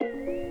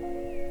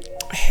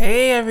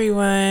Hey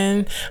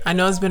everyone, I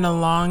know it's been a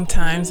long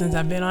time since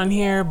I've been on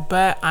here,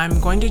 but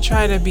I'm going to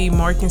try to be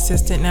more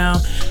consistent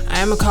now. I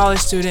am a college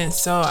student,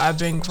 so I've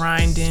been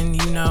grinding,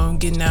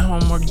 getting that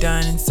homework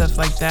done and stuff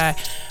like that.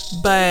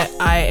 But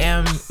I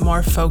am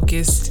more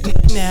focused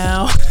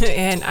now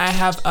and I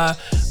have a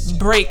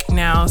break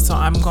now, so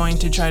I'm going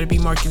to try to be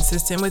more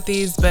consistent with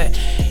these. But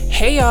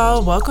hey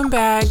y'all, welcome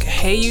back.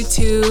 Hey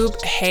YouTube.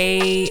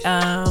 Hey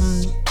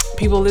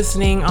people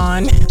listening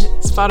on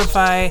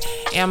Spotify,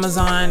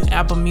 Amazon,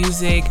 Apple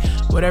Music,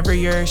 whatever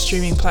your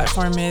streaming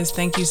platform is.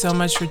 Thank you so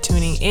much for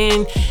tuning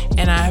in,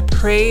 and I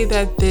pray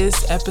that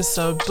this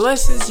episode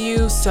blesses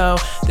you. So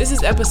this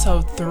is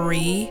episode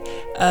 3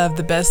 of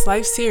the Best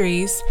Life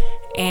series,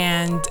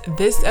 and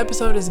this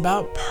episode is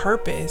about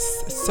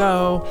purpose.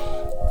 So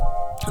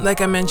like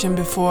I mentioned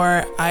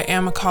before, I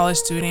am a college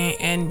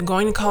student and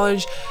going to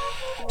college.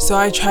 So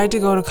I tried to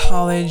go to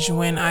college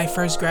when I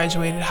first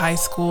graduated high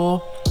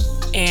school,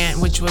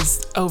 and which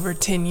was over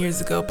 10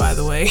 years ago, by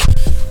the way.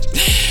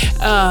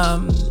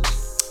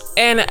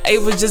 And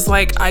it was just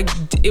like,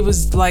 it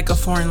was like a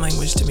foreign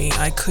language to me.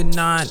 I could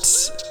not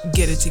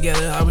get it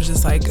together. I was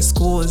just like,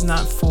 school is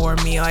not for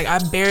me. Like, I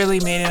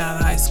barely made it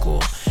out of high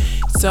school.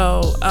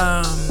 So,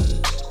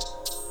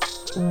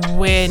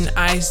 when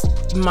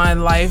my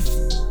life,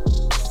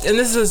 and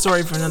this is a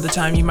story for another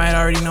time, you might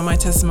already know my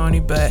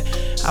testimony, but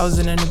I was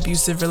in an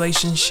abusive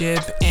relationship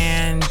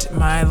and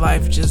my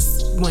life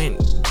just went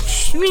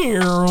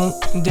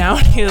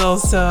downhill.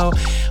 So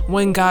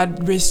when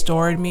God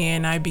restored me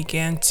and I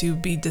began to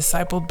be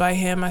discipled by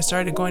him, I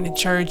started going to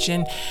church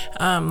and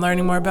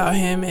learning more about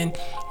him, and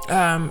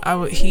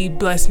he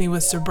blessed me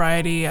with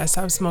sobriety. I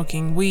stopped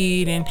smoking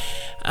weed, and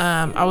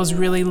I was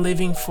really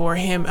living for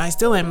him. I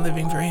still am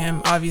living for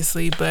him,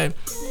 obviously, but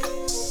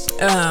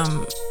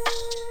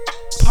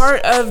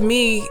part of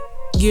me,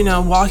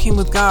 walking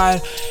with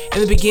God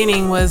in the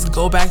beginning was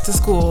go back to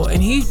school.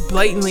 And he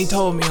blatantly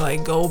told me,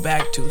 like, go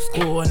back to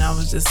school. And I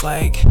was just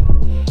like,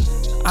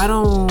 I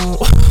don't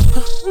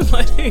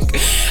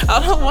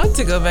want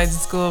to go back to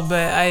school.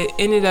 But I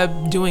ended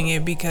up doing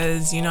it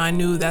because, I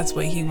knew that's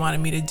what he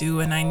wanted me to do.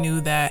 And I knew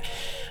that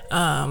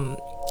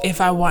if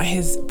I want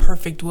his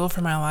perfect will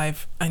for my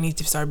life, I need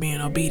to start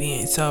being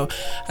obedient. So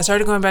I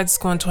started going back to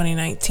school in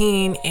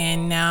 2019,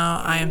 and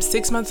now I am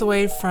 6 months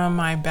away from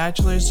my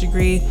bachelor's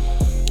degree.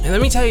 And let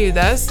me tell you,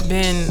 that's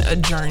been a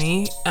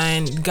journey,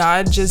 and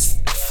God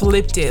just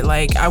flipped it.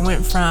 Like, I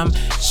went from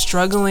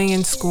struggling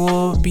in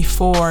school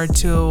before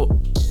to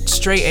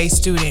straight A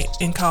student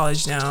in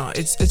college now.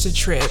 It's a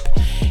trip.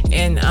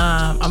 And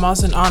I'm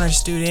also an honor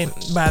student,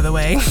 by the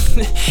way.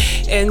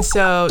 And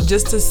so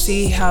just to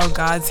see how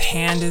God's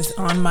hand is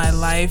on my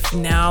life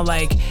now,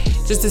 like,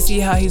 just to see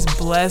how he's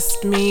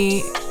blessed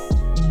me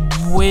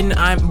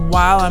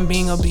while I'm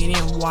being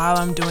obedient, while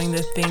I'm doing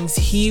the things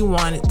he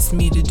wants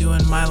me to do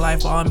in my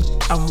life, while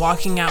I'm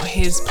walking out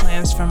his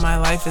plans for my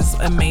life, is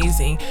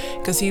amazing,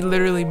 because he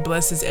literally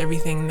blesses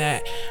everything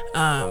that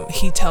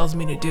he tells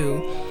me to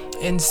do.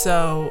 And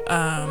so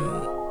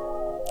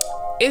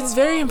it's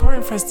very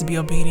important for us to be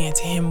obedient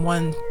to him,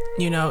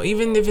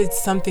 even if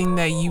it's something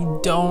that you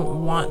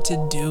don't want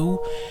to do,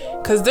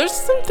 because there's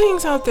some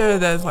things out there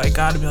that's like,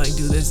 God will be like,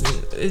 do this,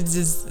 and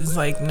it's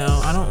like,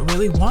 no, I don't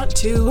really want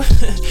to.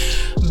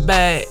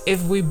 But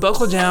if we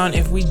buckle down,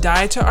 if we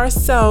die to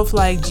ourselves,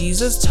 like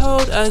Jesus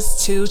told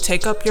us to,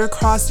 take up your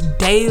cross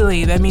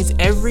daily. That means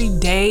every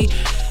day,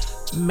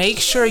 make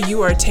sure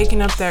you are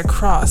taking up that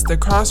cross. The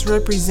cross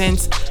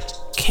represents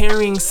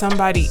carrying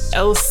somebody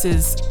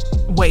else's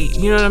weight.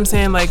 You know what I'm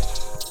saying? Like,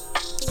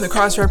 the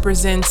cross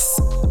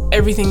represents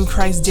everything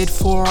Christ did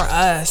for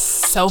us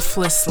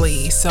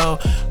selflessly. So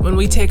when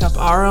we take up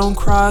our own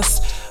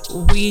cross,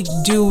 we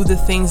do the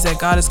things that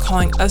God is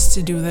calling us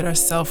to do that are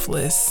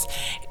selfless,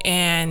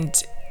 and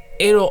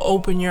it'll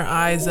open your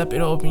eyes up,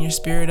 it'll open your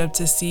spirit up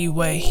to see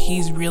what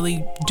he's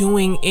really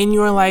doing in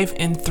your life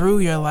and through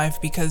your life,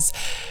 because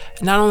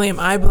not only am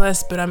I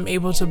blessed, but I'm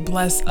able to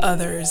bless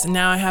others.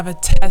 Now I have a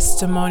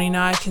testimony.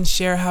 Now I can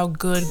share how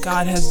good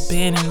God has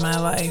been in my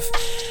life.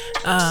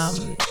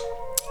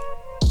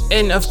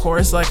 And of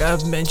course, like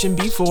I've mentioned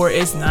before,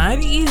 it's not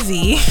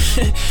easy,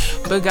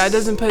 but God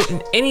doesn't put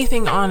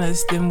anything on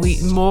us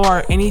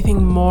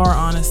anything more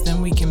on us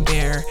than we can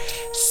bear.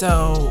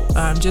 So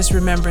just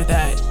remember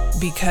that,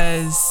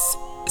 because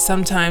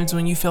sometimes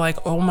when you feel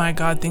like, oh my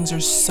God, things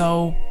are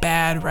so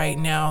bad right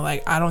now,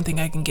 like I don't think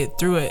I can get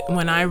through it,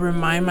 when I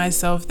remind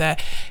myself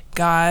that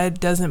God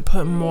doesn't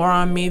put more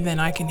on me than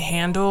I can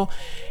handle,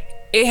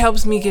 it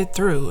helps me get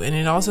through. And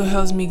it also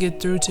helps me get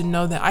through to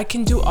know that I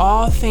can do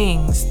all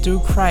things through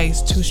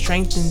Christ who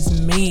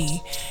strengthens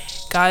me.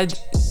 God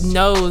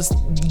knows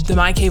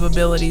my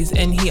capabilities,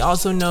 and he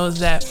also knows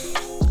that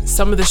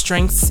some of the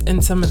strengths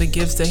and some of the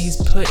gifts that he's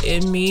put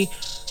in me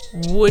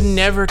would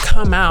never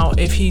come out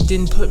if he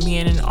didn't put me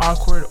in an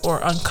awkward or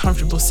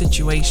uncomfortable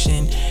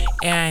situation.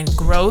 And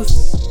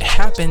growth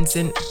happens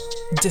in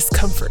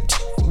discomfort.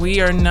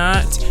 We are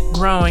not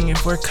growing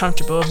if we're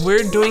comfortable. If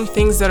we're doing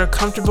things that are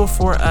comfortable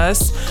for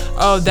us,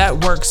 oh,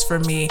 that works for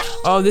me.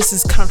 Oh, this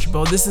is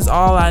comfortable. This is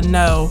all I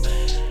know.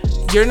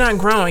 you're not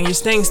growing. You're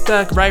staying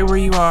stuck right where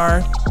you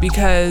are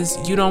because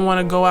you don't want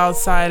to go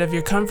outside of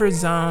your comfort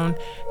zone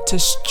to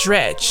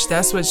stretch.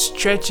 That's what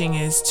stretching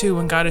is too.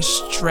 When God is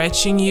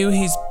stretching you,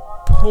 he's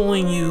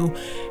pulling you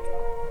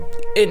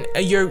in.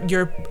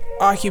 You're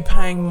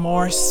occupying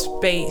more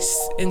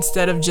space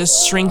instead of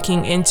just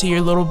shrinking into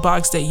your little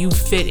box that you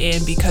fit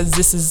in because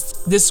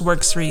this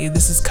works for you.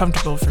 This is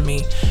comfortable for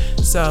me.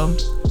 So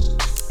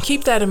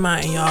keep that in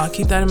mind, y'all.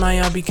 Keep that in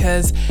mind, y'all,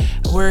 because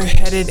we're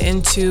headed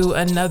into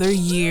another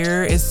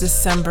year. It's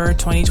December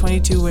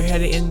 2022. We're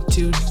headed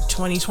into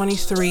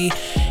 2023.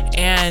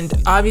 And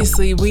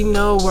obviously, we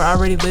know we're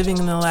already living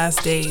in the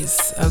last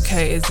days.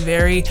 Okay. It's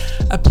very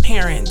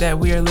apparent that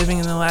we are living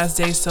in the last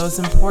days. So it's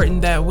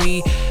important that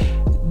we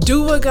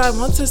do what God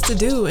wants us to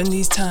do in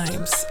these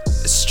times.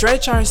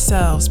 Stretch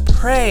ourselves,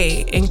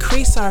 pray,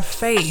 increase our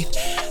faith,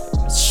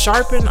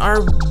 sharpen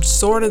our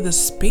sword of the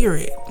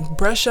Spirit,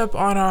 brush up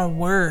on our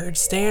word,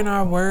 stay in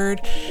our word,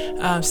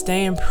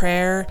 stay in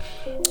prayer,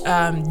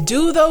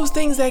 do those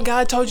things that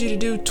God told you to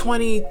do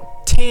 10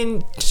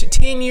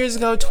 years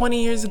ago,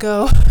 20 years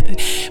ago,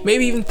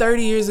 maybe even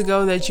 30 years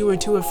ago that you were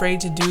too afraid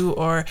to do,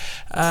 or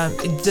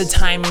the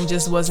timing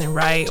just wasn't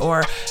right,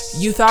 or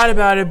you thought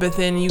about it but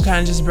then you kind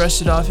of just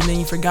brushed it off and then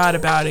you forgot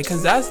about it,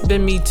 because that's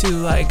been me too.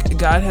 Like,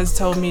 God has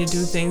told me to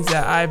do things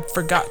that I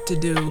forgot to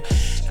do.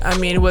 I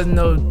mean, it wasn't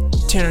no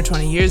 10 or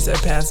 20 years that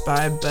passed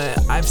by,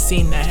 but I've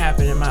seen that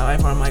happen in my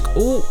life where I'm like,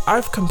 oh,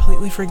 I've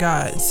completely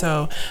forgot.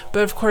 So,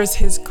 but of course,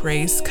 his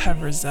grace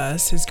covers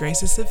us. His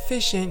grace is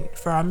sufficient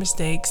for our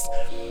mistakes.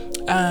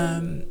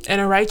 And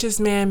a righteous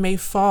man may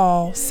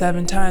fall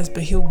 7 times,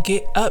 but he'll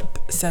get up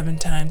 7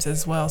 times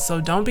as well.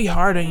 So don't be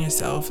hard on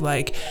yourself.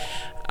 Like,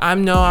 I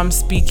know I'm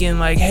speaking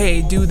like,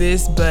 hey, do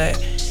this, but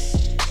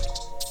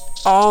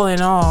all in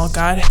all,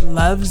 God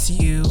loves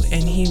you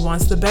and he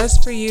wants the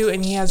best for you,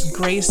 and he has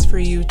grace for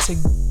you to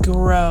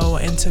grow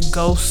and to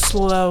go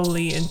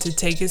slowly and to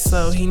take it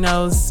slow. He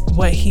knows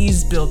what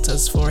he's built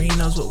us for. He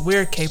knows what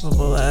we're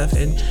capable of.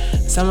 And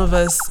some of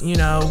us, you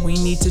know, we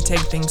need to take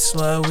things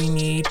slow. We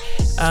need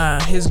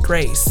his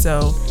grace.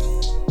 So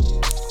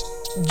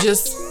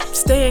just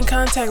stay in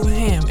contact with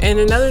him. And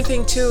another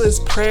thing too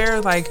is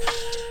prayer. Like,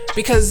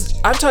 because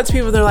I've talked to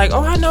people, they're like,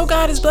 oh, I know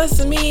God is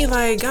blessing me.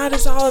 Like, God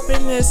is all up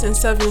in this and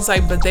stuff. And it's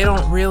like, but they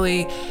don't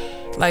really,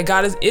 like,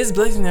 God is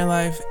blessing their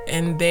life,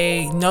 and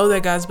they know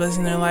that God's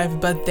blessing their life,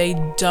 but they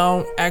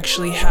don't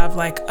actually have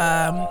like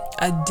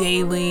a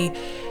daily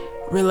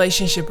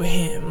relationship with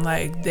him.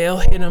 Like, they'll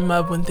hit him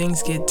up when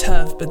things get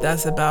tough, but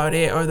that's about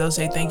it. Or they'll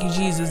say, thank you,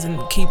 Jesus,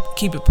 and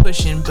keep it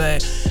pushing.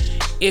 But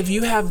if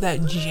you have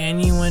that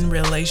genuine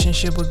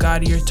relationship with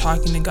God, you're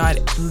talking to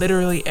God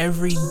literally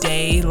every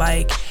day,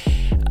 like,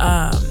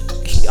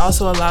 he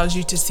also allows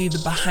you to see the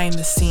behind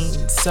the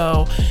scenes.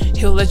 So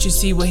he'll let you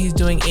see what he's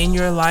doing in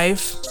your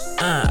life,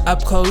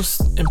 up close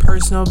and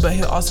personal, but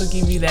he'll also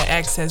give you that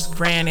access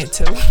granted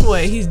to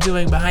what he's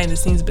doing behind the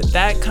scenes. But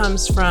that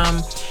comes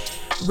from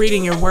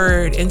reading your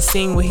word and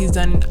seeing what he's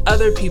done in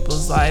other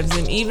people's lives.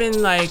 And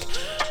even like,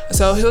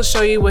 so he'll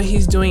show you what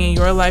he's doing in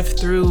your life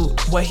through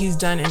what he's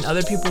done in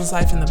other people's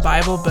life in the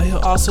Bible, but he'll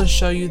also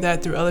show you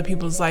that through other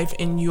people's life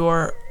in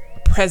your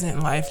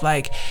present life,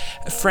 like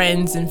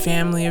friends and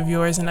family of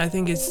yours. And I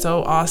think it's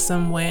so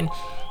awesome when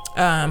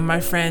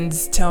my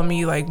friends tell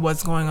me like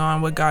what's going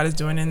on, what God is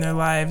doing in their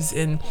lives,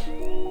 and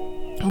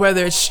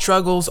whether it's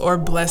struggles or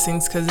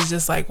blessings, because it's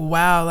just like,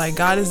 wow, like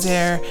God is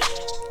there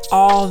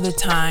all the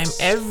time,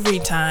 every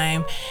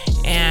time.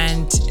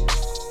 And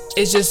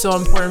it's just so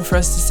important for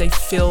us to stay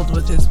filled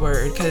with his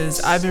word,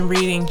 because I've been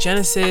reading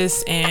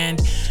Genesis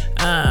and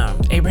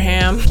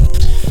Abraham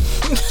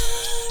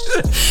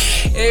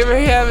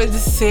and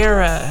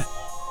Sarah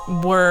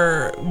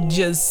were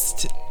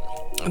just,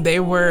 they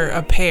were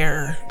a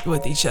pair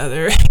with each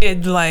other.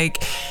 And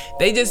like,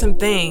 they did some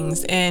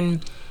things,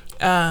 and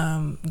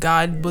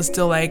God was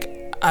still like,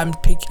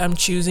 I'm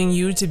choosing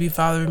you to be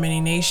father of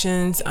many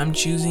nations. I'm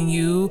choosing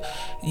you,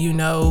 you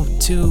know,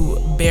 to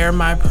bear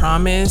my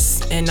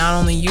promise, and not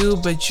only you,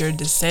 but your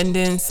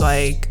descendants,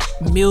 like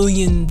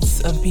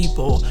millions of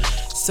people.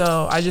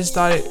 So I just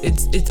thought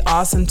it's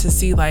awesome to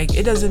see, like,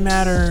 it doesn't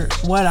matter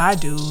what I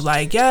do.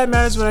 Like, yeah, it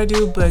matters what I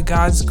do, but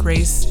God's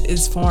grace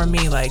is for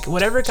me. Like,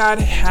 whatever God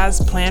has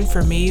planned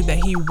for me,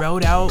 that he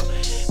wrote out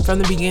from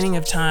the beginning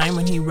of time,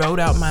 when he wrote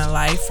out my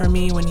life for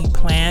me, when he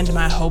planned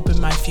my hope and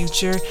my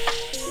future,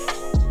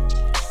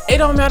 it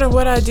don't matter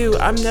what I do.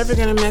 I'm never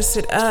going to mess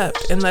it up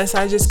unless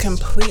I just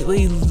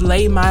completely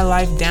lay my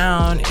life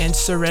down and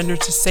surrender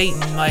to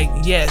Satan. Like,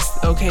 yes,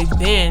 okay,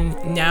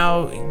 then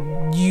now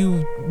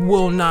you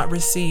will not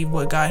receive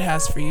what God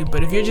has for you.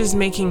 But if you're just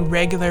making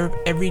regular,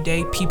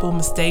 everyday people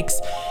mistakes,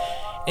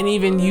 and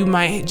even you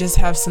might just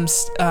have some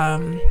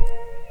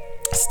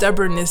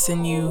stubbornness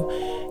in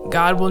you,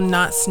 God will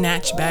not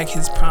snatch back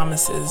his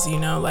promises. You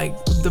know, like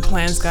the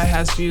plans God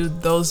has for you,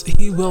 those,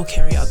 he will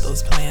carry out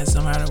those plans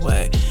no matter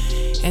what.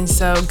 And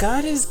so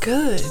God is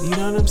good. You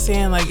know what I'm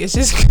saying? Like, it's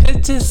just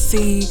good to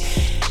see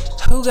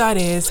who God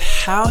is,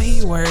 how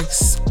he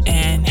works,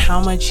 and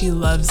how much he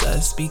loves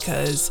us,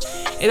 because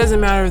it doesn't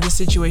matter the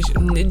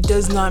situation. It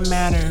does not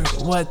matter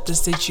what the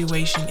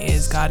situation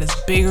is. God is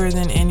bigger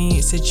than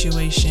any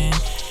situation.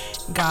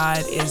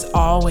 God is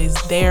always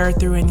there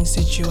through any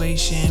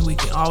situation. We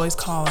can always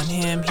call on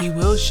him. He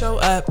will show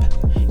up.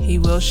 He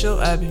will show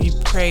up if you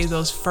pray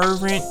those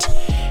fervent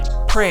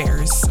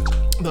prayers,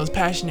 those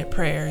passionate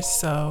prayers.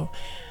 So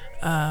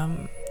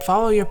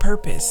follow your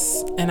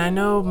purpose. And I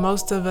know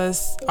most of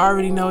us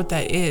already know what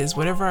that is.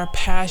 Whatever our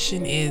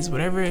passion is,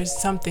 whatever is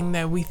something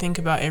that we think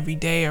about every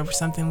day, or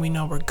something we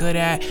know we're good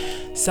at,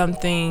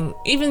 something,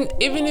 even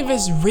if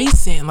it's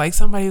recent, like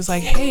somebody was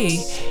like, hey,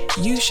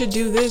 you should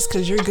do this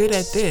because you're good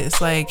at this.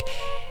 Like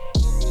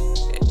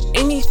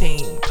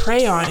anything,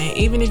 pray on it.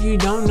 Even if you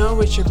don't know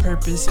what your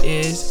purpose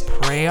is,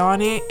 pray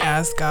on it,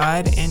 ask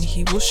God, and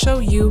he will show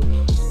you.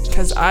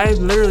 Because I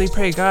literally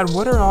pray, God,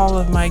 what are all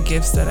of my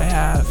gifts that I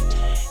have?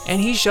 And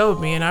he showed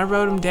me, and I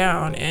wrote them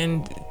down.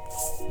 And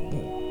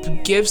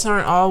gifts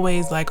aren't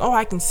always like, oh,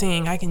 I can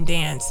sing, I can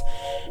dance,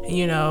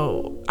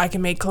 I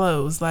can make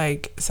clothes.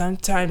 Like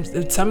sometimes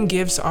some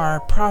gifts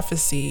are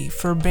prophecy,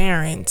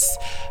 forbearance,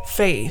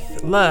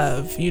 faith,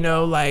 love,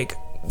 like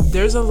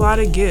there's a lot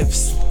of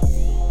gifts.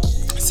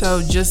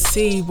 So just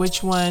see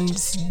which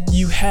ones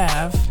you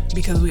have,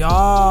 because we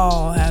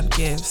all have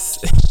gifts,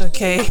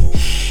 okay?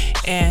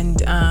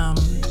 And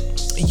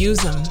use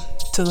them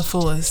to the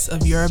fullest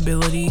of your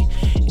ability.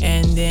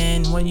 And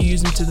then when you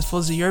use them to the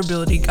fullest of your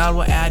ability, God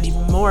will add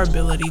even more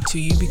ability to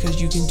you,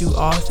 because you can do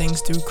all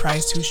things through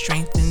Christ who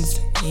strengthens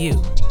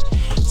you.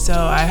 So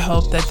I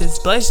hope that this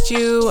blessed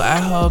you. I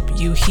hope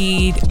you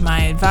heed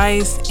my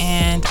advice,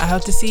 and I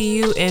hope to see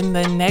you in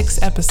the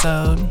next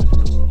episode.